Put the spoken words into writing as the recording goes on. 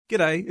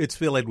G'day, it's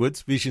Phil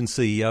Edwards, Vision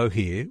CEO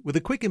here, with a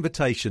quick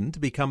invitation to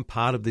become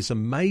part of this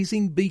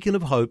amazing beacon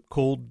of hope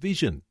called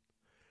Vision.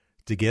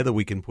 Together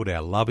we can put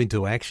our love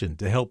into action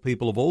to help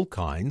people of all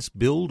kinds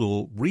build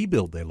or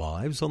rebuild their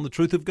lives on the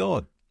truth of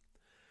God.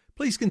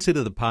 Please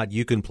consider the part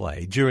you can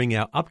play during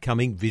our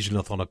upcoming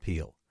Visionathon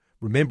appeal,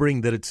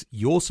 remembering that it's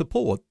your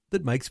support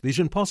that makes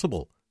Vision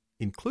possible,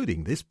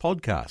 including this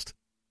podcast.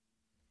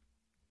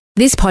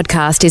 This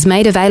podcast is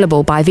made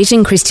available by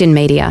Vision Christian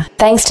Media,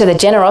 thanks to the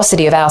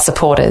generosity of our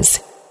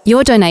supporters.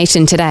 Your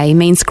donation today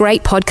means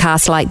great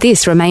podcasts like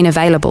this remain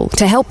available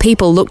to help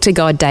people look to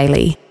God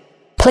daily.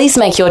 Please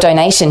make your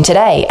donation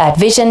today at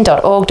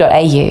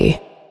vision.org.au.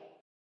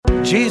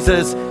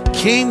 Jesus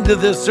came to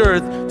this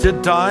earth to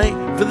die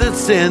for the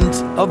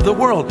sins of the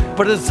world,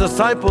 but his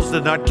disciples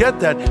did not get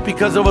that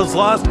because it was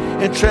lost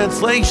in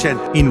translation.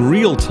 In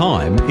real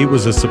time, it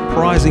was a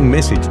surprising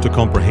message to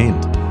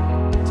comprehend.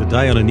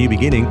 Today on A New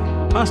Beginning,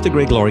 Pastor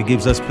Greg Laurie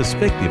gives us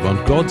perspective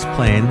on God's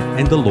plan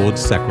and the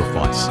Lord's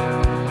sacrifice.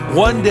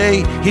 One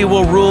day he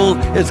will rule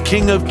as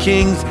King of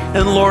Kings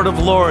and Lord of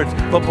Lords,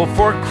 but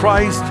before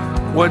Christ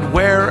would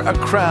wear a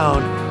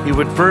crown, he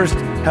would first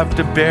have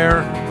to bear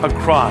a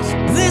cross.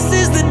 This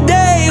is the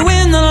day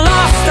when the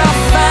lost are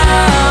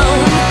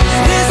found.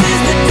 This is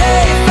the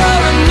day for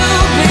a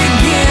new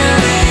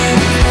beginning.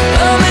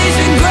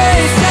 Amazing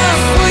grace, how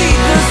sweet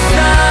the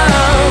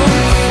sound.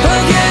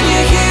 Again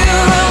you hear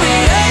all the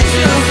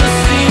angels are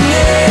singing.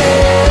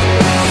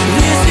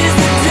 This is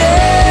the day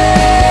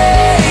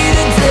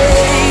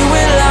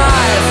when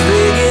life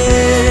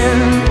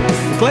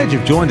begins. Glad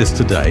you've joined us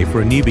today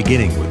for A New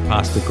Beginning with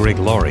Pastor Greg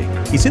Laurie.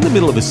 He's in the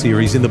middle of a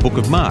series in the book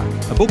of Mark,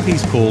 a book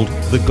he's called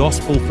The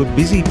Gospel for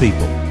Busy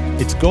People.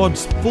 It's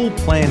God's full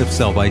plan of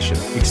salvation,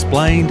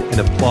 explained and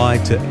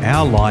applied to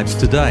our lives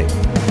today.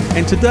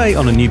 And today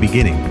on A New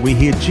Beginning, we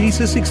hear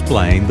Jesus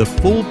explain the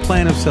full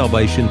plan of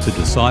salvation to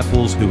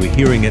disciples who are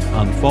hearing it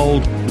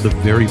unfold for the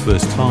very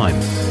first time.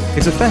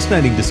 It's a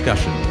fascinating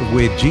discussion of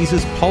where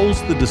Jesus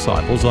polls the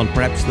disciples on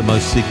perhaps the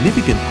most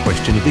significant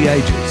question of the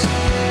ages.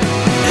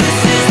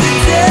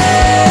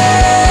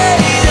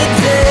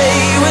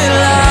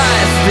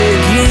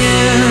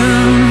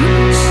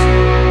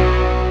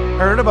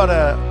 I heard about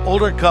an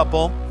older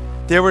couple.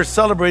 They were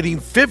celebrating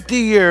 50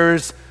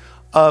 years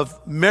of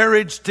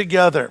marriage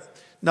together.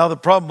 Now the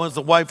problem was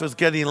the wife was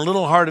getting a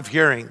little hard of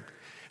hearing.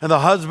 And the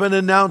husband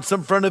announced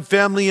in front of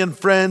family and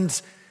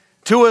friends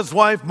to his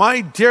wife,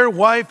 "My dear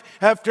wife,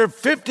 after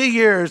 50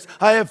 years,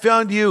 I have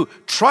found you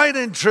tried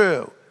and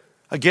true."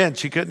 Again,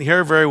 she couldn't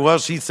hear very well.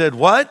 She said,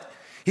 "What?"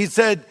 He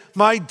said,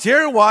 "My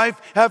dear wife,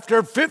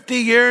 after 50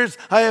 years,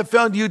 I have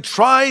found you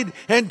tried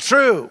and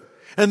true."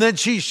 And then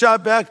she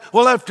shot back,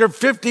 "Well, after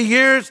 50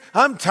 years,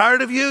 I'm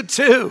tired of you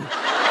too."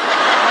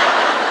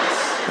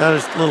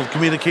 There's a little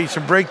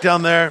communication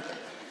breakdown there.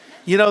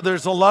 You know,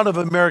 there's a lot of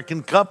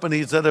American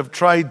companies that have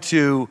tried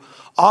to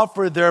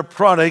offer their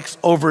products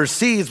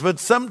overseas, but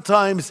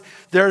sometimes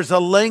there's a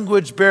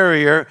language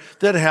barrier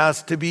that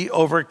has to be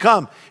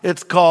overcome.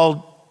 It's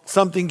called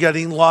something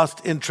getting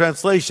lost in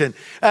translation.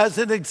 As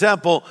an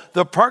example,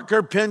 the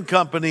Parker Pen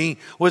Company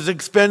was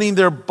expanding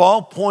their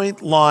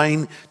ballpoint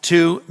line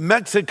to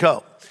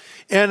Mexico.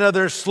 And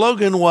their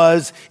slogan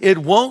was, "It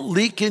won't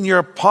leak in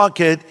your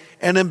pocket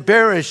and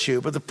embarrass you."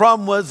 But the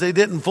problem was they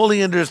didn't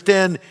fully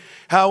understand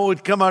how it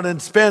would come out in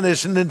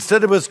Spanish. And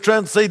instead it was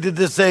translated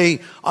to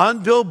say, "On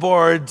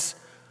billboards,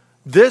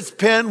 this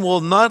pen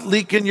will not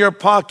leak in your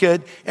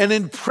pocket and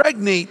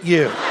impregnate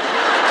you."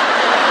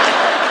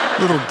 A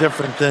little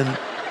different than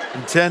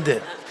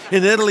intended.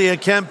 In Italy, a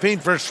campaign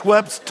for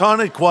Schweppes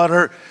tonic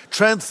water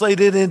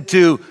translated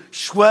into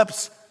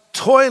Schweppes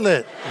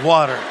toilet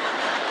water.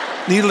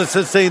 Needless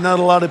to say, not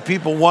a lot of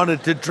people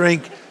wanted to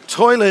drink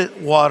toilet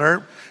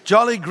water.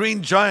 Jolly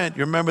Green Giant,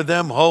 you remember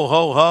them? Ho,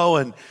 ho, ho.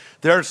 And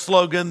their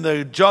slogan,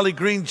 the Jolly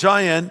Green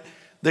Giant,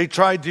 they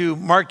tried to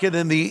market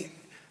in the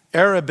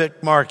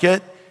Arabic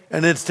market,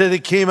 and instead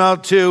it came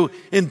out to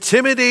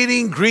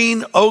Intimidating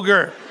Green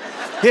Ogre.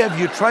 Hey, have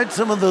you tried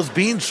some of those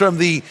beans from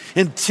the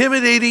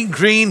Intimidating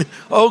Green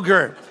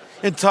Ogre?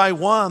 In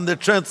Taiwan, the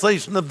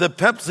translation of the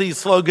Pepsi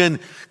slogan,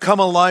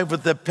 "Come alive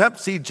with the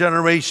Pepsi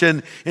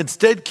generation,"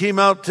 instead came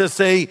out to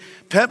say,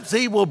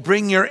 "Pepsi will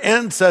bring your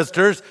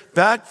ancestors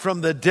back from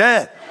the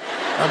dead."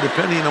 Now,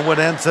 depending on what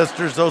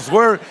ancestors those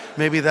were,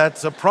 maybe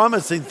that's a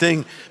promising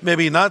thing,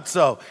 maybe not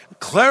so.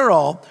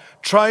 Clairol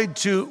tried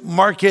to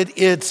market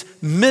its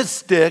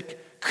Mystic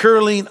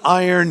curling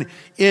iron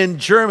in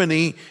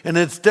Germany, and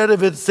instead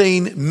of it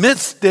saying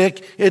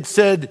Mystic, it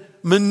said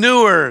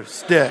manure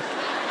stick.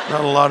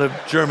 Not a lot of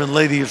German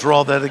ladies were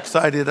all that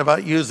excited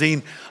about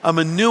using a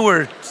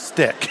manure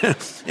stick.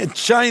 In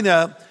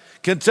China,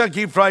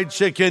 Kentucky Fried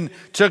Chicken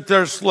took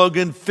their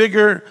slogan,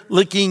 "Finger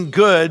licking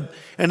good,"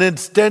 and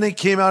instead it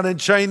came out in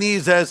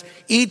Chinese as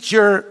 "Eat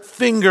your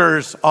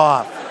fingers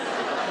off."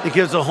 It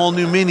gives a whole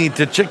new meaning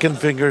to chicken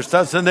fingers,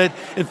 doesn't it?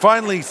 And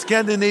finally,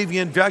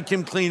 Scandinavian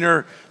vacuum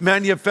cleaner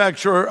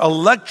manufacturer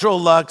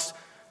Electrolux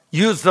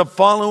used the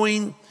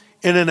following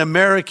in an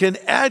American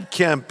ad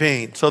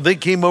campaign. So they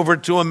came over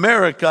to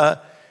America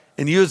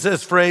and used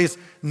this phrase,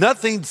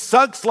 nothing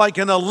sucks like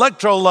an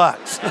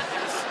Electrolux.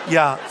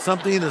 Yeah,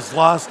 something is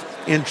lost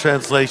in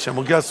translation.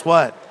 Well, guess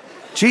what?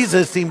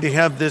 Jesus seemed to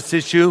have this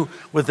issue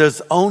with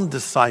his own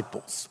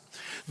disciples.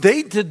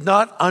 They did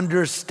not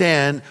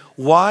understand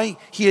why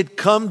he had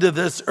come to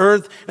this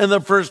earth in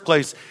the first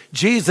place.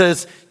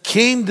 Jesus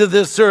came to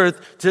this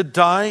earth to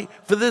die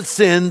for the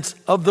sins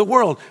of the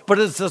world. But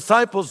his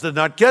disciples did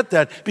not get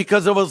that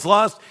because it was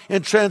lost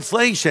in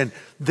translation.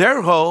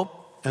 Their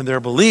hope and their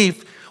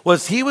belief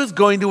was he was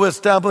going to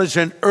establish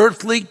an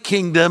earthly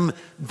kingdom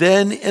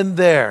then and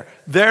there.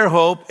 Their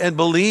hope and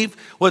belief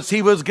was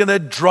he was going to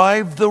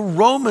drive the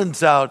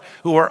Romans out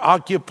who were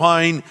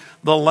occupying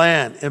the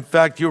land. In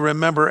fact, you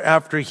remember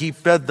after he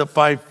fed the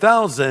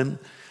 5,000,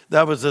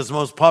 that was his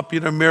most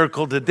popular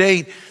miracle to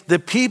date. The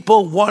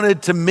people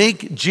wanted to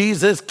make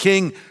Jesus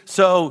king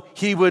so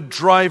he would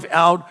drive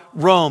out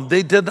Rome.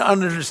 They didn't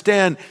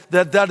understand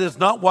that that is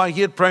not why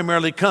he had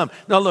primarily come.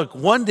 Now look,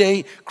 one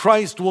day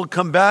Christ will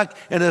come back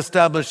and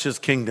establish his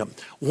kingdom.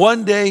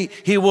 One day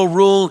he will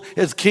rule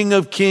as King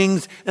of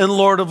Kings and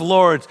Lord of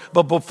Lords.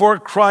 But before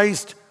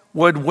Christ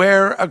would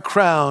wear a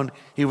crown,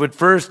 he would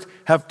first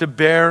have to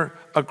bear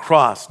a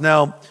cross.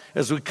 Now,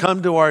 as we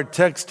come to our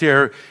text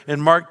here in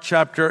Mark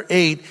chapter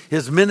 8,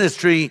 his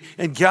ministry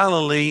in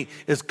Galilee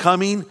is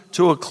coming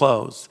to a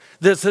close.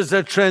 This is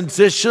a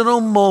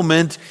transitional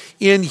moment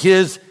in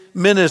his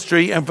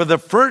ministry, and for the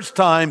first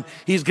time,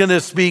 he's going to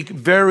speak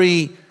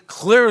very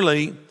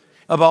clearly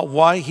about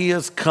why he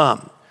has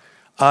come.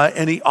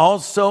 And he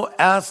also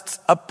asks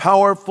a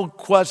powerful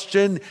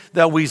question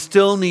that we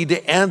still need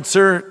to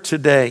answer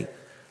today.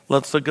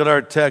 Let's look at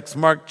our text,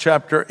 Mark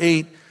chapter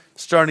 8,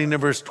 starting in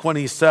verse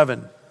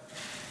 27.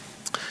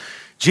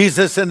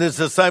 Jesus and his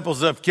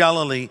disciples left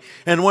Galilee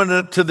and went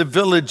up to the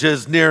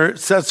villages near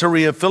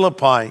Caesarea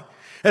Philippi.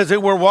 As they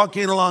were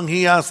walking along,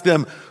 he asked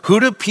them,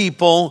 "Who do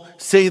people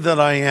say that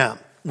I am?"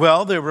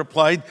 Well, they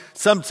replied,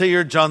 "Some say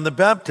you're John the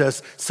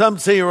Baptist, some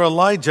say you're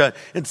Elijah,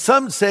 and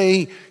some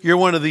say you're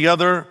one of the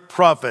other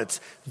prophets."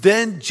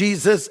 Then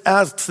Jesus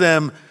asks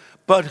them,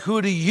 "But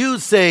who do you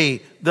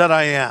say that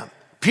I am?"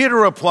 Peter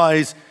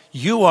replies,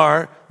 "You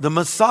are the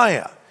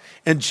Messiah."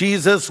 And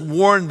Jesus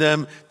warned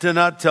them to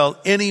not tell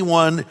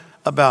anyone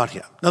about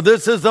him. Now,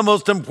 this is the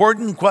most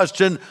important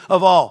question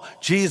of all.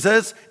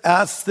 Jesus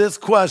asks this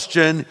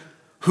question,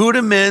 who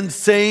do men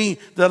say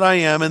that I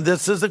am? And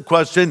this is a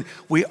question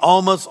we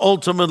all must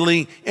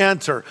ultimately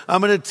answer.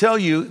 I'm going to tell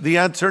you the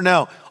answer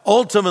now.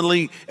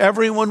 Ultimately,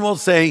 everyone will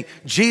say,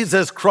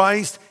 Jesus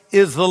Christ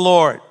is the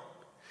Lord.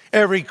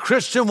 Every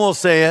Christian will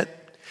say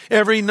it.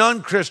 Every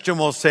non-Christian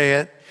will say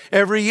it.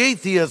 Every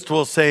atheist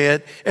will say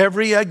it.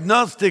 Every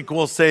agnostic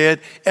will say it.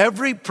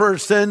 Every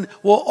person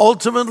will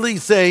ultimately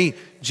say,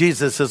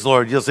 Jesus is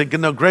Lord. You'll say,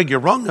 no, Greg, you're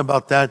wrong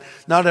about that.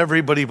 Not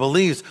everybody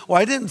believes.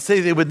 Well, I didn't say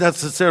they would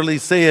necessarily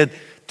say it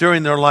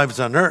during their lives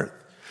on earth.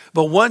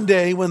 But one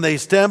day when they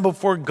stand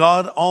before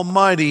God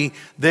Almighty,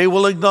 they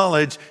will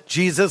acknowledge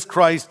Jesus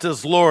Christ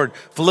as Lord.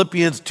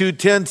 Philippians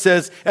 2:10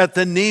 says, at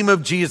the name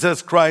of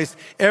Jesus Christ,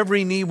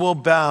 every knee will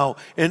bow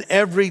and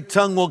every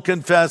tongue will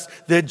confess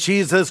that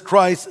Jesus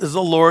Christ is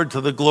the Lord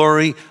to the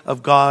glory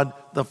of God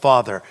the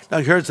Father. Now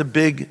here's a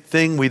big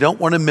thing we don't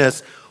want to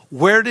miss.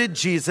 Where did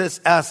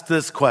Jesus ask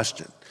this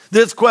question?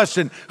 This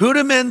question, who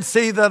do men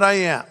say that I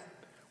am?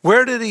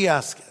 Where did he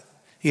ask it?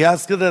 He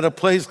asked it at a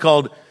place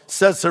called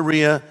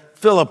Caesarea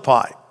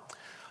Philippi.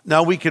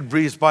 Now we could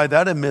breeze by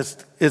that and miss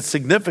its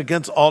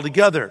significance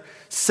altogether.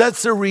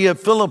 Caesarea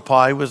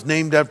Philippi was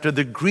named after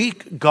the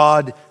Greek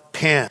god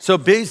Pan. So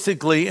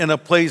basically, in a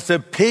place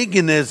of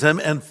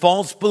paganism and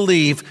false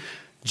belief,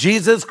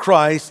 Jesus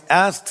Christ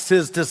asks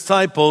his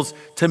disciples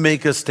to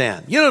make a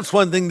stand. You know, it's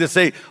one thing to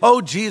say,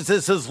 oh,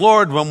 Jesus is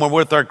Lord when we're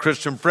with our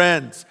Christian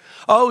friends.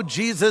 Oh,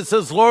 Jesus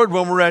is Lord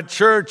when we're at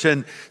church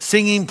and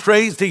singing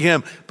praise to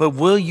him. But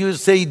will you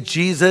say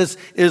Jesus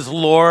is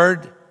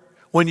Lord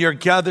when you're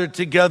gathered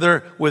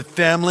together with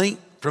family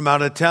from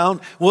out of town?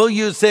 Will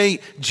you say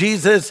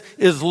Jesus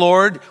is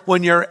Lord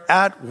when you're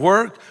at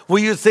work? Will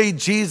you say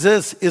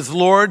Jesus is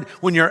Lord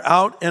when you're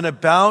out and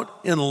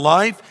about in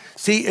life?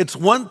 See, it's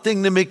one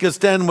thing to make a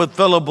stand with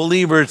fellow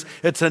believers.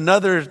 It's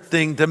another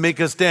thing to make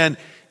a stand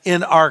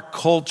in our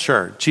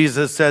culture.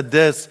 Jesus said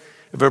this,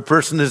 if a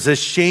person is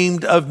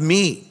ashamed of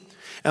me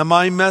and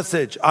my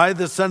message, I,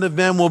 the Son of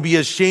Man, will be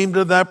ashamed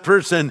of that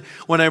person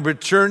when I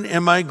return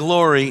in my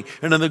glory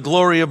and in the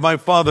glory of my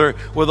Father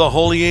with the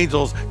holy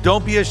angels.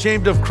 Don't be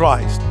ashamed of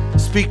Christ.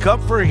 Speak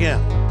up for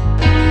him.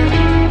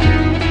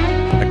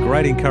 A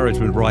great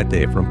encouragement right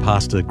there from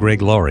Pastor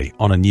Greg Laurie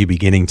on A New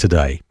Beginning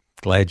today.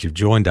 Glad you've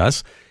joined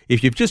us.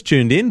 If you've just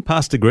tuned in,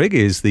 Pastor Greg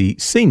is the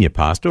senior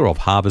pastor of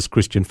Harvest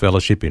Christian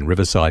Fellowship in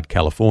Riverside,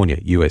 California,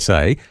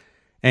 USA,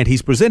 and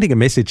he's presenting a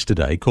message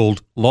today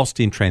called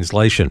Lost in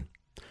Translation.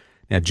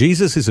 Now,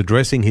 Jesus is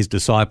addressing his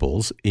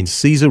disciples in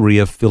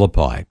Caesarea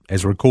Philippi,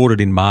 as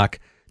recorded in Mark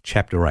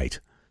chapter 8.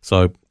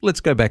 So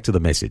let's go back to the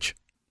message.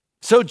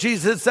 So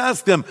Jesus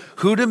asked them,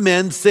 who do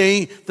men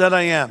say that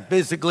I am?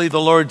 Basically,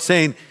 the Lord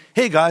saying,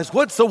 hey guys,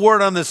 what's the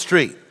word on the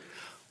street?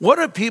 What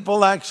are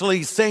people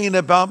actually saying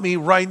about me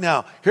right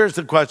now? Here's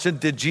the question.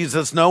 Did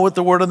Jesus know what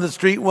the word on the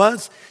street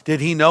was? Did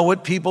he know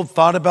what people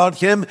thought about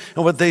him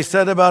and what they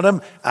said about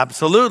him?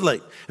 Absolutely.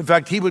 In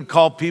fact, he would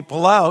call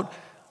people out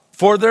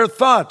for their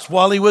thoughts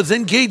while he was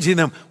engaging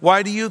them.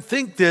 Why do you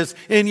think this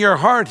in your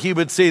heart? He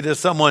would say to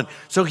someone.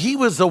 So he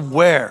was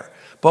aware.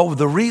 But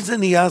the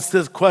reason he asked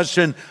this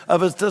question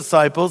of his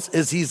disciples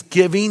is he's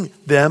giving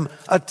them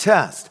a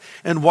test.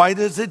 And why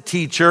does a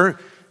teacher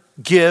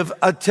give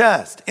a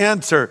test?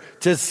 Answer,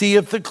 to see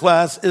if the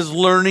class is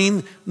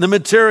learning the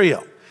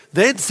material.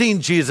 They'd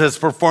seen Jesus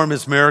perform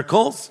his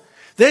miracles.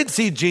 They'd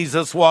seen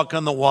Jesus walk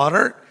on the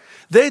water.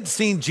 They'd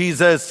seen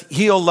Jesus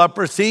heal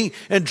leprosy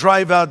and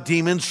drive out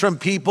demons from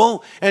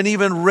people and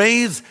even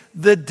raise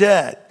the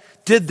dead.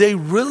 Did they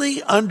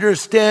really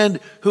understand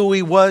who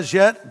he was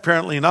yet?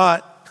 Apparently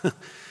not.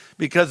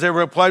 Because they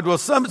replied, well,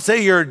 some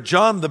say you're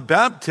John the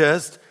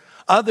Baptist.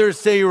 Others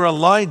say you're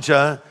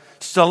Elijah.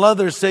 Still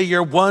others say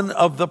you're one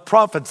of the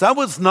prophets. That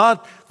was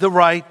not the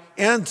right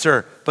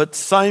answer. But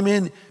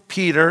Simon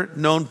Peter,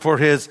 known for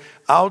his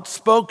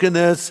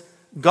outspokenness,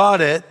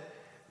 got it.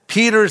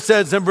 Peter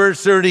says in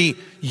verse 30,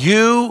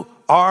 you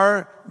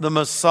are the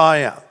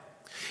Messiah.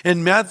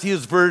 In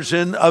Matthew's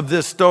version of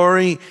this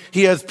story,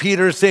 he has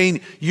Peter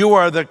saying, you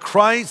are the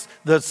Christ,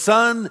 the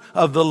Son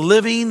of the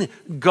living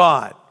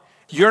God.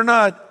 You're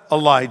not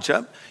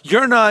Elijah.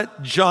 You're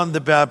not John the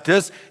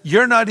Baptist.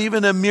 You're not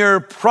even a mere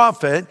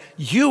prophet.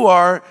 You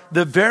are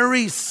the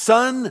very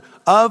Son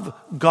of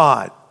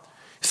God.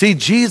 See,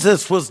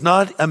 Jesus was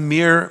not a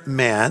mere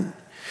man.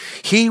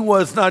 He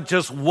was not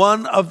just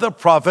one of the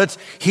prophets.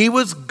 He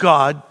was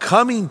God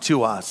coming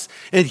to us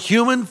in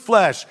human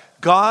flesh.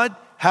 God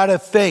had a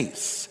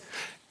face.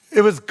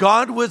 It was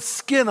God with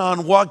skin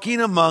on walking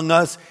among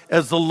us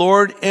as the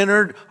Lord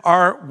entered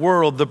our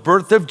world. The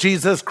birth of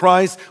Jesus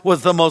Christ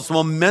was the most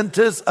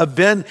momentous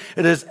event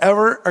that has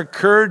ever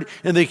occurred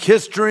in the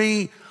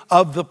history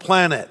of the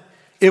planet.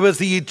 It was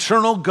the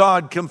eternal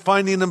God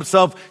confining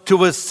himself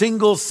to a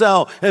single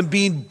cell and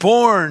being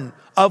born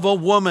of a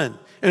woman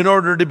in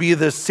order to be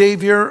the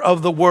Savior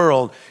of the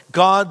world.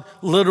 God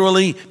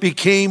literally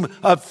became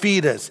a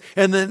fetus.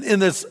 And then in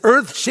this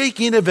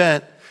earth-shaking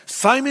event,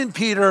 Simon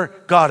Peter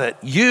got it.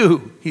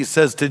 You, he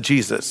says to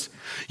Jesus,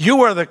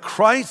 you are the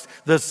Christ,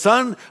 the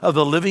Son of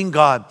the living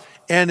God.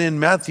 And in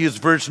Matthew's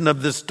version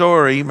of the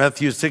story,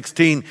 Matthew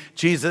 16,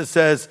 Jesus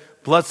says,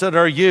 blessed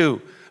are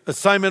you,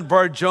 Simon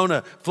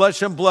Bar-Jonah.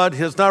 Flesh and blood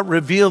has not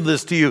revealed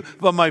this to you,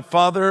 but my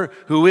Father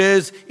who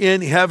is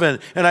in heaven.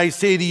 And I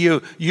say to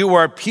you, you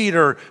are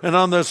Peter, and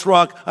on this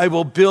rock I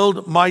will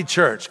build my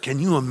church. Can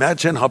you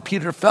imagine how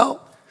Peter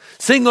felt?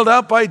 Singled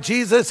out by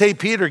Jesus. Hey,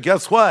 Peter,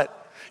 guess what?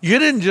 You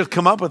didn't just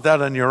come up with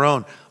that on your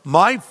own.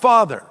 My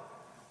Father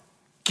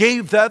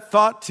gave that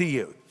thought to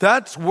you.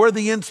 That's where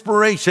the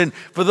inspiration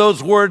for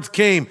those words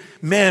came.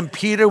 Man,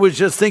 Peter was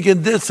just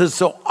thinking, this is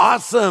so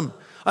awesome.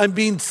 I'm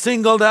being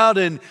singled out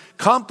and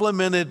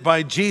complimented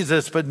by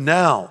Jesus. But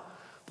now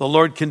the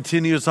Lord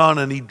continues on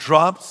and he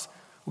drops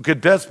what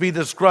could best be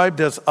described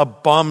as a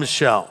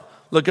bombshell.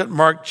 Look at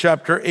Mark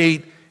chapter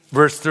 8,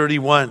 verse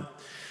 31.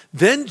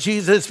 Then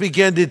Jesus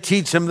began to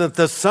teach him that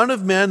the Son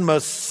of Man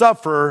must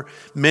suffer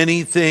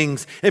many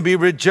things and be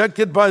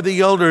rejected by the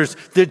elders,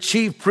 the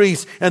chief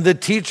priests, and the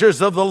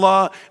teachers of the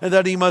law, and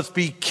that he must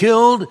be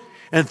killed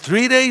and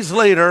 3 days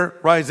later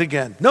rise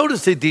again.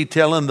 Notice the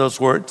detail in those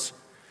words.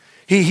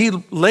 He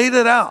laid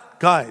it out.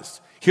 Guys,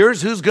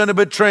 here's who's going to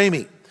betray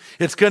me.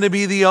 It's going to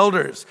be the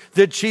elders,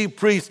 the chief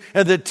priests,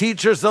 and the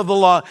teachers of the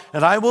law,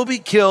 and I will be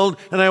killed,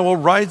 and I will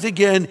rise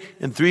again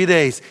in 3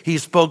 days. He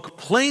spoke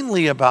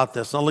plainly about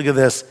this. Now look at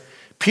this.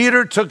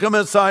 Peter took him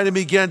aside and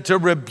began to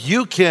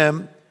rebuke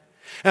him.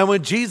 And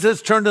when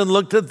Jesus turned and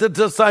looked at the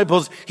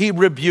disciples, he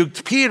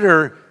rebuked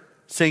Peter,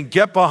 saying,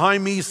 get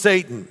behind me,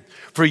 Satan,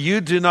 for you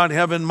do not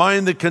have in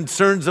mind the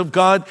concerns of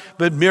God,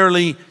 but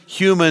merely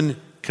human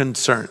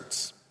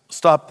concerns.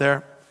 Stop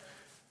there.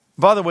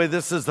 By the way,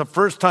 this is the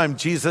first time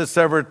Jesus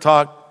ever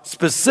talked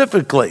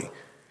specifically,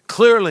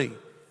 clearly,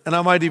 and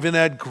I might even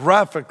add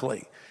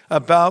graphically,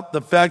 about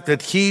the fact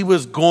that he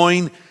was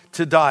going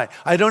to die.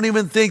 I don't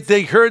even think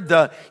they heard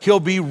the he'll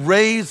be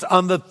raised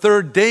on the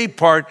third day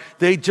part.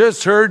 They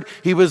just heard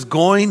he was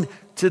going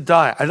to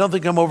die. I don't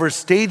think I'm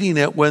overstating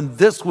it when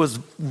this was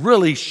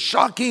really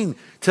shocking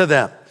to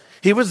them.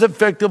 He was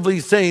effectively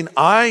saying,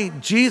 I,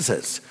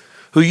 Jesus,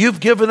 who you've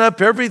given up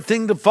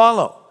everything to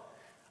follow,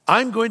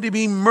 I'm going to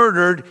be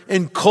murdered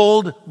in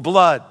cold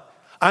blood.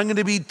 I'm going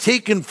to be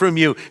taken from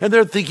you. And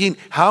they're thinking,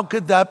 how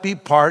could that be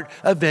part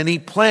of any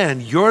plan?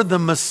 You're the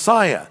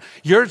Messiah.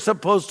 You're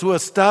supposed to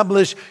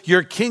establish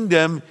your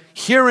kingdom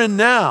here and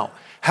now.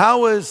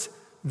 How is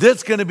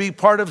this going to be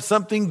part of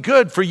something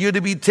good for you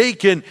to be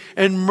taken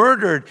and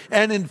murdered?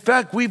 And in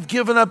fact, we've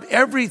given up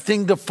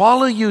everything to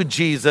follow you,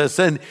 Jesus.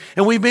 And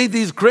we've made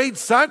these great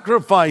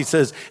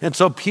sacrifices. And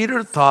so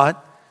Peter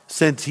thought,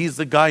 since he's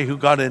the guy who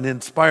got an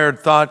inspired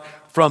thought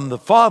from the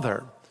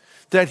Father,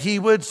 that he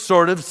would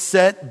sort of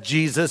set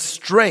Jesus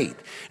straight.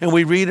 And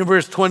we read in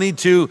verse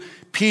 22,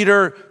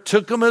 Peter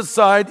took him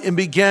aside and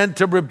began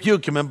to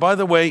rebuke him. And by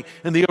the way,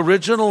 in the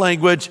original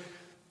language,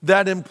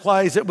 that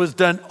implies it was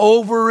done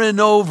over and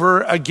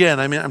over again.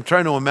 I mean, I'm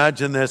trying to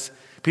imagine this.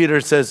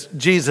 Peter says,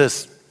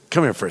 Jesus,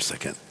 come here for a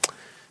second.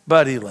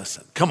 Buddy,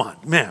 listen, come on,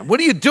 man, what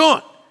are you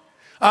doing?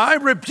 I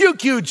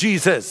rebuke you,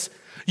 Jesus.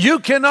 You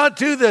cannot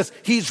do this.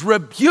 He's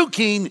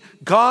rebuking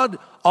God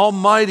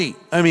Almighty.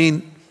 I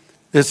mean,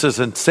 this is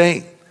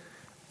insane.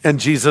 And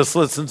Jesus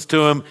listens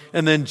to him,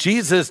 and then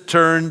Jesus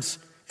turns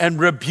and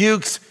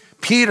rebukes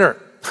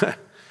Peter.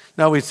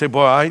 Now we say,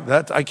 boy,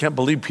 I can't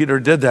believe Peter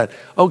did that.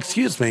 Oh,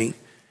 excuse me.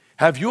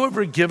 Have you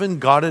ever given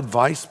God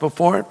advice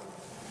before?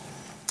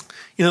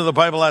 You know, the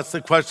Bible asks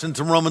the questions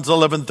in Romans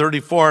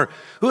 11:34,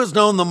 who has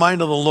known the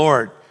mind of the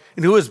Lord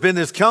and who has been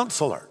his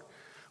counselor?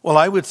 Well,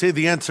 I would say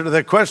the answer to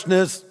that question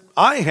is,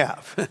 I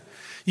have.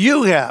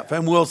 You have.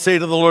 And we'll say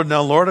to the Lord,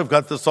 now, Lord, I've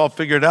got this all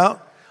figured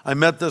out. I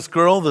met this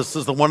girl. This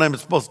is the one I'm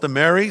supposed to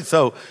marry.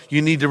 So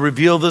you need to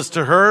reveal this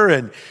to her.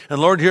 And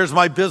Lord, here's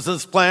my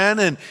business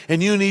plan.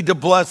 And you need to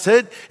bless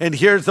it. And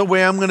here's the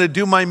way I'm going to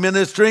do my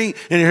ministry.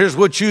 And here's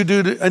what you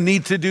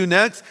need to do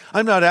next.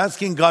 I'm not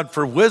asking God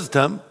for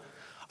wisdom.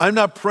 I'm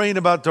not praying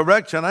about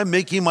direction. I'm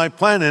making my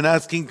plan and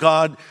asking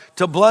God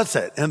to bless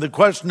it. And the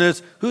question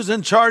is, who's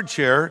in charge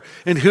here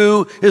and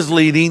who is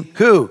leading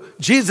who?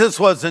 Jesus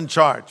was in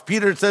charge.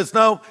 Peter says,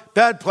 no,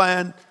 bad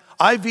plan.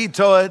 I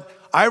veto it.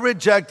 I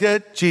reject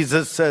it.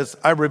 Jesus says,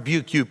 I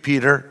rebuke you,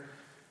 Peter.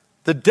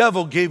 The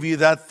devil gave you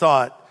that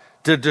thought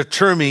to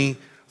deter me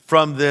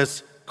from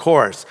this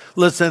course.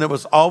 Listen, it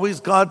was always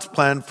God's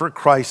plan for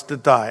Christ to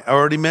die. I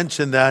already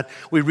mentioned that.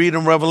 We read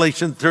in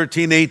Revelation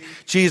 13:8,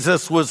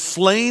 Jesus was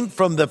slain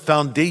from the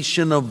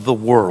foundation of the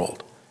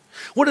world.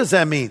 What does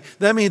that mean?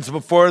 That means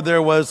before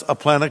there was a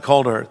planet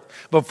called Earth,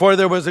 before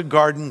there was a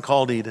garden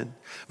called Eden,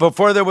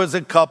 before there was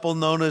a couple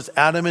known as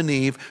Adam and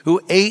Eve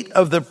who ate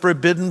of the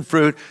forbidden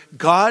fruit,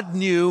 God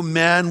knew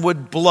man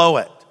would blow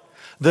it.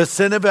 The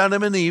sin of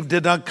Adam and Eve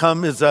did not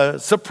come as a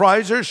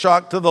surprise or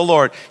shock to the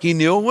Lord. He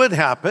knew it would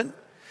happen.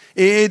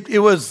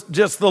 It was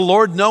just the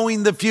Lord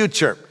knowing the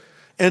future.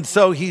 And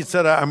so he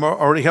said, I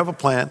already have a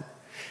plan.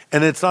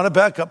 And it's not a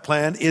backup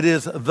plan. It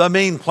is the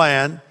main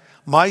plan.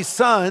 My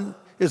son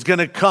is going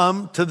to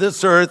come to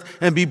this earth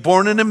and be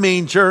born in a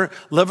manger,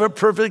 live a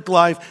perfect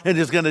life, and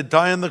is going to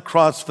die on the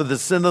cross for the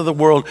sin of the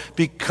world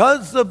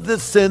because of the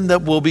sin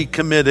that will be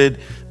committed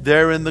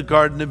there in the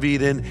Garden of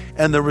Eden.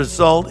 And the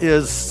result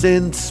is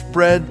sin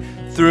spread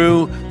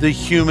through the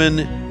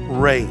human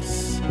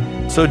race.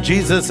 So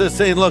Jesus is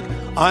saying, look,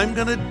 I'm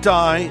going to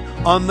die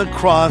on the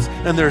cross,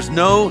 and there's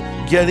no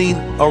getting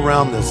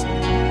around this.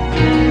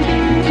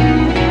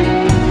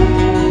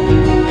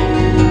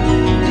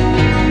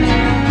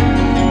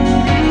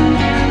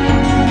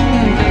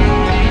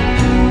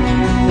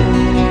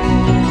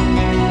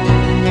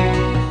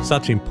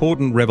 Such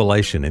important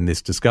revelation in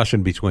this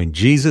discussion between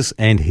Jesus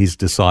and his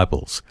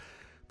disciples.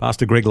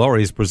 Pastor Greg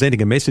Laurie is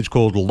presenting a message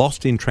called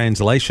Lost in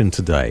Translation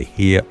today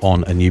here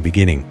on A New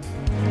Beginning.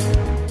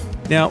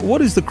 Now,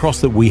 what is the cross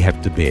that we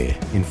have to bear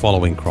in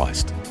following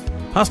Christ?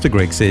 Pastor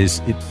Greg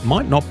says it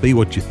might not be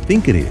what you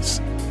think it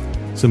is.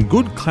 Some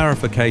good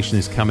clarification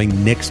is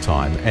coming next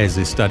time as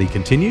this study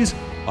continues.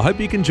 I hope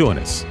you can join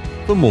us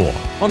for more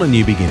on A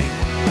New Beginning.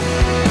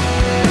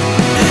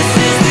 This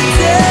is the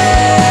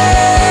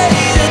day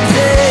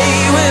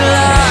when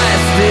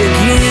life begins.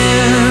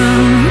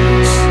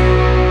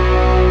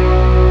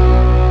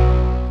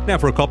 Now,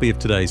 for a copy of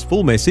today's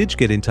full message,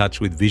 get in touch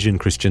with Vision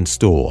Christian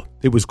Store.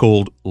 It was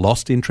called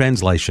Lost in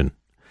Translation.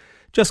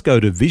 Just go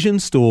to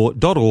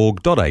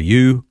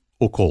visionstore.org.au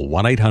or call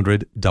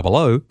 1-800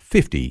 00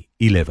 50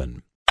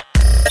 11.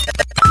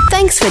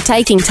 Thanks for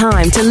taking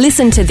time to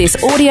listen to this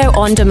audio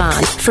on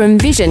demand from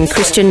Vision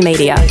Christian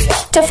Media.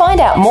 To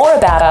find out more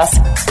about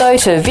us, go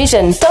to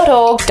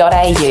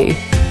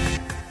vision.org.au.